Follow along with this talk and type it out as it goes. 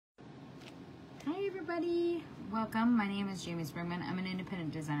Hi everybody, welcome. My name is Jamie Springman. I'm an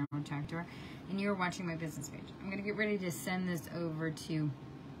independent designer with Couture, and you're watching my business page. I'm going to get ready to send this over to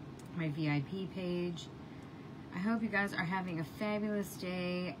my VIP page. I hope you guys are having a fabulous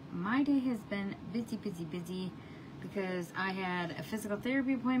day. My day has been busy because I had a physical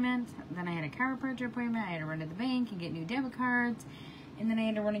therapy appointment, then I had a chiropractor appointment, I had to run to the bank and get new debit cards, and then I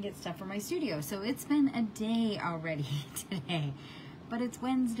had to run and get stuff for my studio. So it's been a day already today. But it's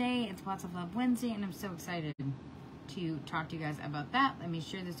Wednesday, it's Lots of Love Wednesday, and I'm so excited to talk to you guys about that. Let me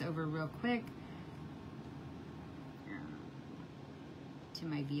share this over real quick to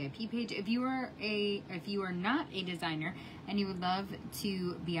my VIP page. If you are not a designer and you would love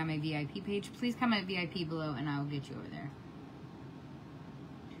to be on my VIP page, please comment VIP below and I will get you over there.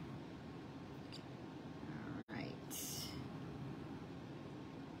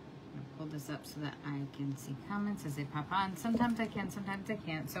 Pull this up so that I can see comments as they pop on. Sometimes I can, sometimes I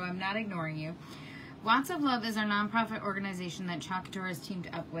can't, so I'm not ignoring you. Lots of Love is our nonprofit organization that Couture has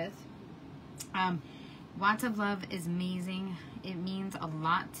teamed up with. Lots of Love is amazing. It means a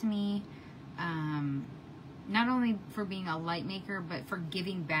lot to me, not only for being a light maker, but for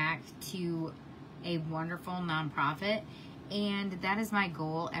giving back to a wonderful nonprofit. And that is my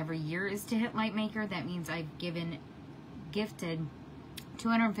goal every year, is to hit light maker. That means I've gifted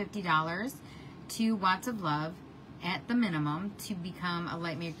 $250 to Lots of Love at the minimum to become a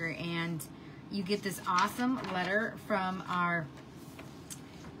light maker, and you get this awesome letter from our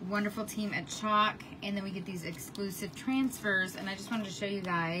wonderful team at Chalk, and then we get these exclusive transfers. And I just wanted to show you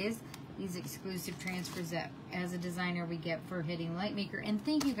guys these exclusive transfers that as a designer we get for hitting light maker. And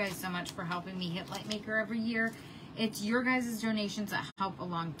thank you guys so much for helping me hit light maker every year. It's your guys' donations that help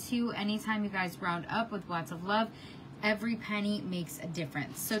along too. Anytime you guys round up with Lots of Love, every penny makes a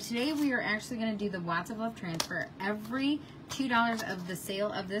difference. So today we are actually going to do the Lots of Love transfer. Every $2 of the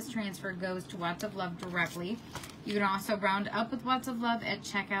sale of this transfer goes to Lots of Love directly. You can also round up with Lots of Love at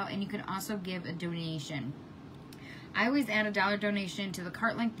checkout, and you can also give a donation. I always add a $1 donation to the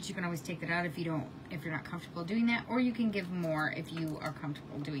cart link, but you can always take that out if you're not comfortable doing that, or you can give more if you are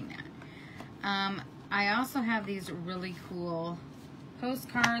comfortable doing that. I also have these really cool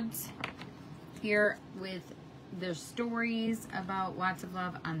postcards here with their stories about Lots of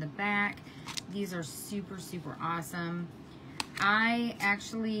Love on the back. These are super awesome. I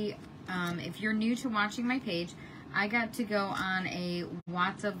actually, if you're new to watching my page, I got to go on a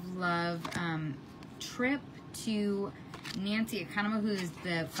Lots of Love trip to Nancy Economo, who is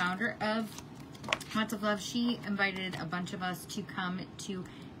the founder of Lots of Love. She invited a bunch of us to come to,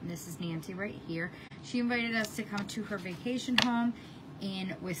 and this is Nancy right here, she invited us to come to her vacation home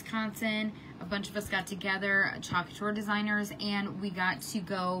in Wisconsin. A bunch of us got together, Couture designers, and we got to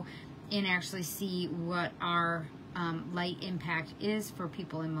go and actually see what our light impact is for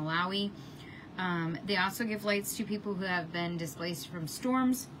people in Malawi. They also give lights to people who have been displaced from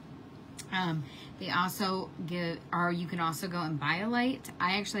storms. They also give, or you can also go and buy a light.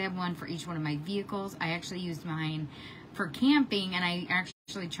 I actually have one for each one of my vehicles. I actually used mine for camping, and I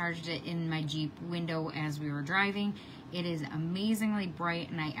actually charged it in my Jeep window as we were driving. It is amazingly bright,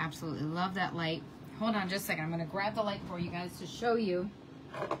 and I absolutely love that light. Hold on just a second. I'm going to grab the light for you guys to show you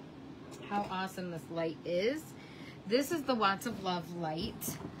how awesome this light is. This is the Lots of Love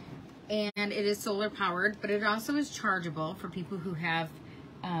light, and it is solar powered, but it also is chargeable for people who have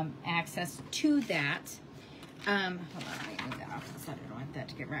access to that. Hold on, let me move that off to the side. I don't want that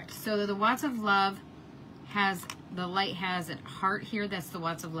to get wrecked. So the Lots of Love the light has a heart here. That's the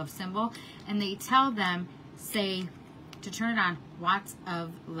Lots of Love symbol, and they tell them, say, to turn it on, Lots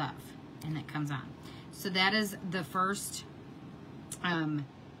of Love, and it comes on. So that is the first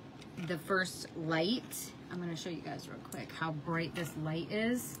light. I'm going to show you guys real quick how bright this light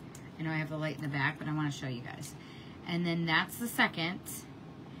is. I know I have the light in the back, but I want to show you guys. And then that's the second.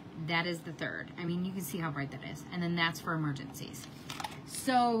 That is the third. I mean, you can see how bright that is. And then that's for emergencies.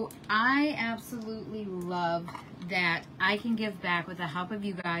 So I absolutely love that I can give back with the help of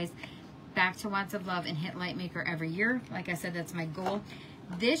you guys back to Lots of Love and hit light maker every year. Like I said, that's my goal.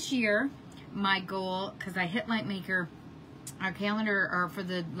 This year, my goal, because I hit light maker, our calendar, or for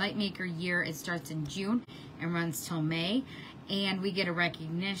the light maker year, it starts in June and runs till May. And we get a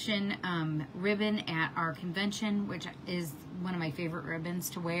recognition ribbon at our convention, which is one of my favorite ribbons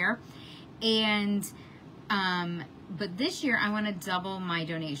to wear. And but this year I want to double my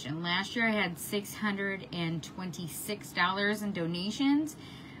donation. Last year I had $626 in donations,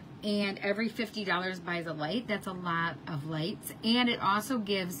 and every $50 buys a light. That's a lot of lights, and it also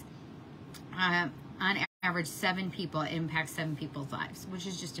gives on average 7 people, it impacts 7 people's lives, which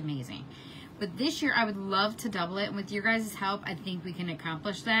is just amazing. But this year I would love to double it, and with your guys' help I think we can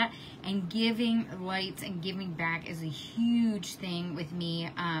accomplish that. And giving lights and giving back is a huge thing with me.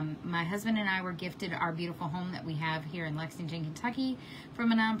 My husband and I were gifted our beautiful home that we have here in Lexington, Kentucky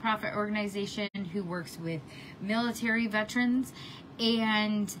from a nonprofit organization who works with military veterans,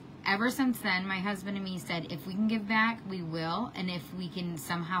 and ever since then, my husband and me said, if we can give back, we will. And if we can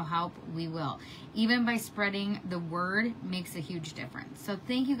somehow help, we will. Even by spreading the word makes a huge difference. So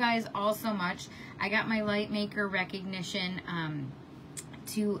thank you guys all so much. I got my light maker recognition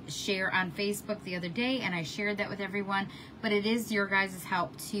to share on Facebook the other day, and I shared that with everyone. But it is your guys'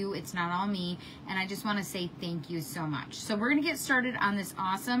 help too. It's not all me. And I just want to say thank you so much. So we're going to get started on this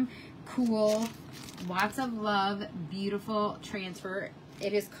awesome, cool, lots of love, beautiful transfer.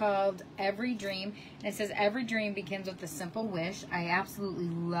 It is called Every Dream, and it says every dream begins with a simple wish. I absolutely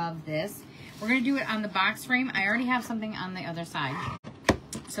love this. We're going to do it on the box frame. I already have something on the other side,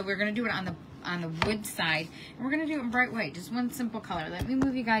 so we're going to do it on the wood side, and we're going to do it in bright white, just one simple color. Let me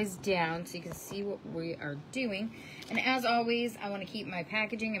move you guys down so you can see what we are doing. And as always, I want to keep my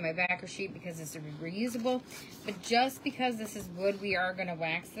packaging and my backer sheet because it's reusable. But just because this is wood, we are going to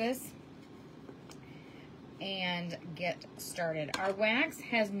wax this and get started. Our wax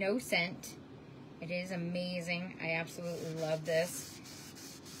has no scent. It is amazing. I absolutely love this.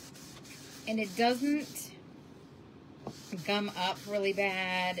 And it doesn't gum up really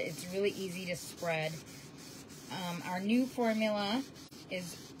bad. It's really easy to spread. Our new formula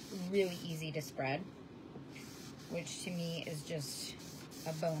is really easy to spread, which to me is just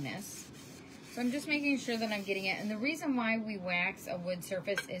a bonus. So I'm just making sure that I'm getting it. And the reason why we wax a wood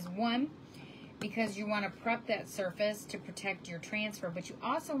surface is, one, because you want to prep that surface to protect your transfer, but you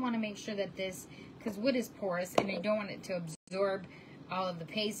also want to make sure that this, because wood is porous and you don't want it to absorb all of the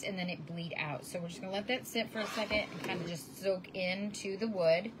paste and then it bleed out. So we're just going to let that sit for a second and kind of just soak into the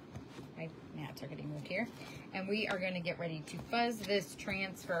wood. My mats are getting moved here. And we are going to get ready to fuzz this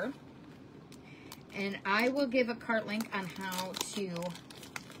transfer. And I will give a cart link on how to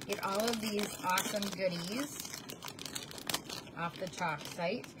get all of these awesome goodies off the chalk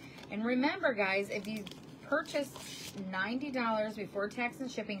site. And remember, guys, if you purchase $90 before tax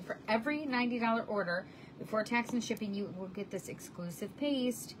and shipping, for every $90 order before tax and shipping, you will get this exclusive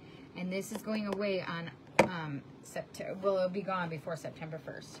paste. And this is going away on September. Well, it'll be gone before September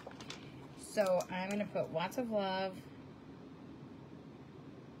 1st. So I'm going to put lots of love,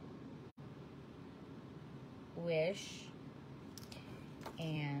 wish,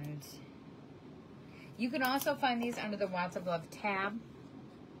 and you can also find these under the Watts of Love tab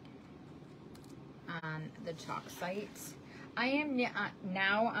on the chalk site. I am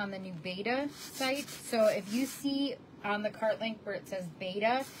now on the new beta site, so if you see on the cart link where it says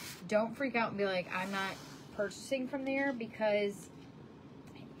beta, don't freak out and be like, I'm not purchasing from there, because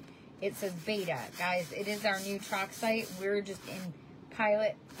it says beta. Guys, it is our new chalk site. We're just in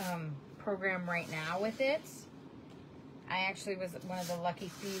pilot program right now with it. I actually was one of the lucky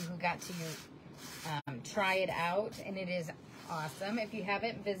few who got to try it out, and it is awesome. If you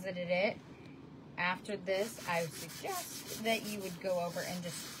haven't visited it, after this, I would suggest that you would go over and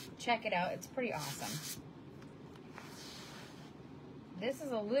just check it out. It's pretty awesome. This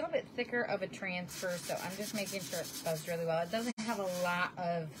is a little bit thicker of a transfer, so I'm just making sure it's fuzzed really well. It doesn't have a lot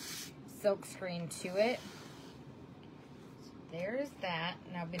of silk screen to it. So there's that.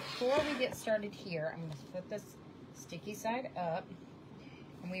 Now, before we get started here, I'm going to put this sticky side up,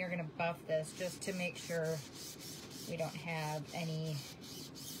 and we are going to buff this just to make sure we don't have any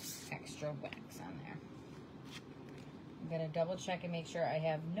extra wax on there. I'm going to double check and make sure I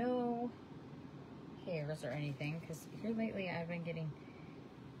have no hairs or anything, because here lately I've been getting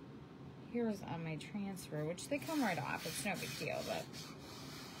hairs on my transfer, which they come right off. It's no big deal, but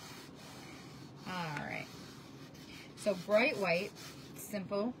alright. So bright white,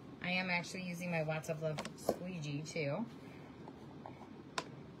 simple. I am actually using my Watts of Love squeegee too.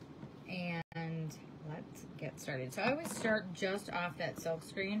 And let's get started. So I always start just off that silk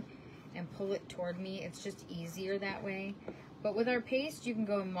screen and pull it toward me. It's just easier that way. But with our paste, you can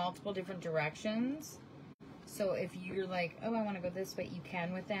go in multiple different directions. So if you're like, oh, I want to go this way, you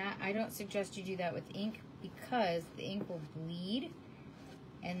can with that. I don't suggest you do that with ink, because the ink will bleed,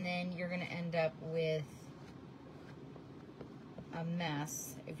 and then you're going to end up with a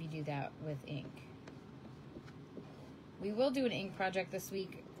mess if you do that with ink. We will do an ink project this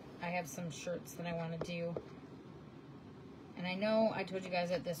week. I have some shirts that I want to do. And I know I told you guys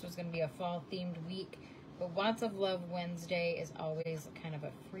that this was going to be a fall themed week, but Watts of Love Wednesday is always kind of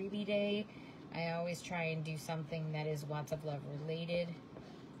a freebie day. I always try and do something that is Watts of Love related.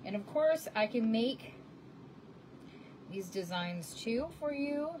 And of course, I can make these designs too for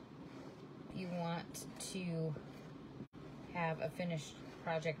you, you want to have a finished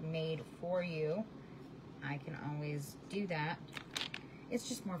project made for you, I can always do that. It's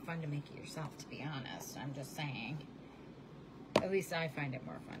just more fun to make it yourself, to be honest. I'm just saying. At least I find it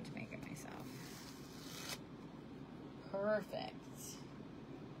more fun to make it myself. Perfect.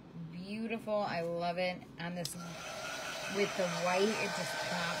 Beautiful. I love it. On this, with the white, it just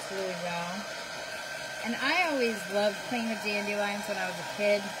pops really well. And I always loved playing with dandelions when I was a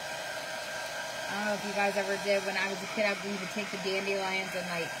kid. I don't know if you guys ever did. When I was a kid, we would take the dandelions and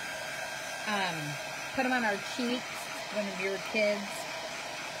like put them on our cheeks when we were kids.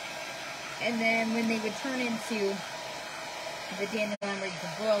 And then when they would turn into the dandelion where you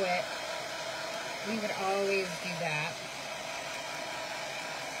could blow it, we would always do that.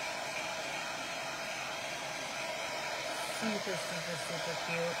 Super, super, super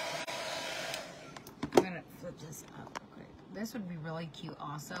cute. I'm gonna flip this up real quick. This would be really cute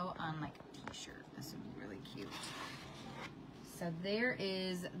also on like a t-shirt. This would be really cute. So there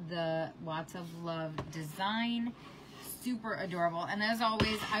is the Watts of Love design. Super adorable. And as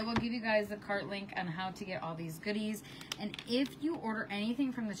always, I will give you guys the cart link on how to get all these goodies. And if you order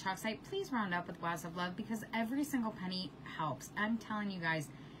anything from the chalk site, please round up with Watts of Love, because every single penny helps. I'm telling you guys,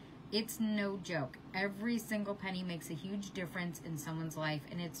 it's no joke. Every single penny makes a huge difference in someone's life,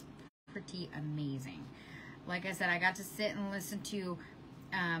 and it's pretty amazing. Like I said, I got to sit and listen to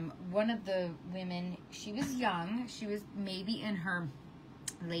one of the women. She was young. She was maybe in her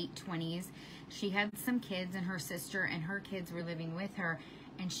late 20s. She had some kids, and her sister and her kids were living with her,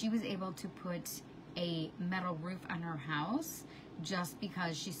 and she was able to put a metal roof on her house just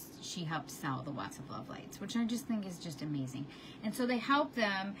because she helped sell the Watts of Love lights, which I just think is just amazing. And so they help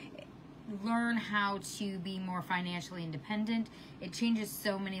them learn how to be more financially independent. It changes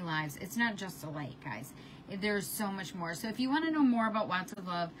so many lives. It's not just a light, guys. There's so much more. So if you want to know more about Watts of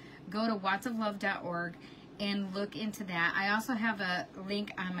Love, go to wattsoflove.org and look into that. I also have a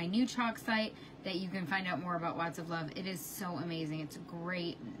link on my new chalk site that you can find out more about Watts of Love. It is so amazing. It's a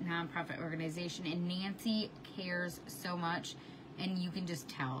great nonprofit organization, and Nancy cares so much, and you can just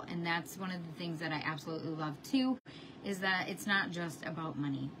tell. And that's one of the things that I absolutely love too, is that it's not just about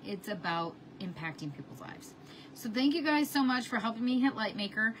money. It's about impacting people's lives. So thank you guys so much for helping me hit Light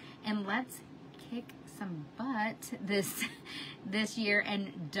Maker, and let's kick some butt this year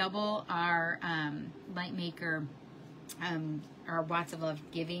and double our Light Maker, our Watts of Love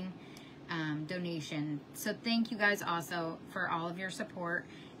giving donation. So thank you guys also for all of your support.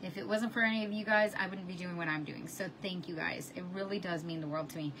 If it wasn't for any of you guys, I wouldn't be doing what I'm doing. So thank you guys. It really does mean the world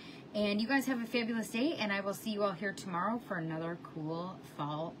to me. And you guys have a fabulous day, and I will see you all here tomorrow for another cool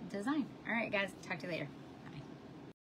fall design. All right, guys. Talk to you later.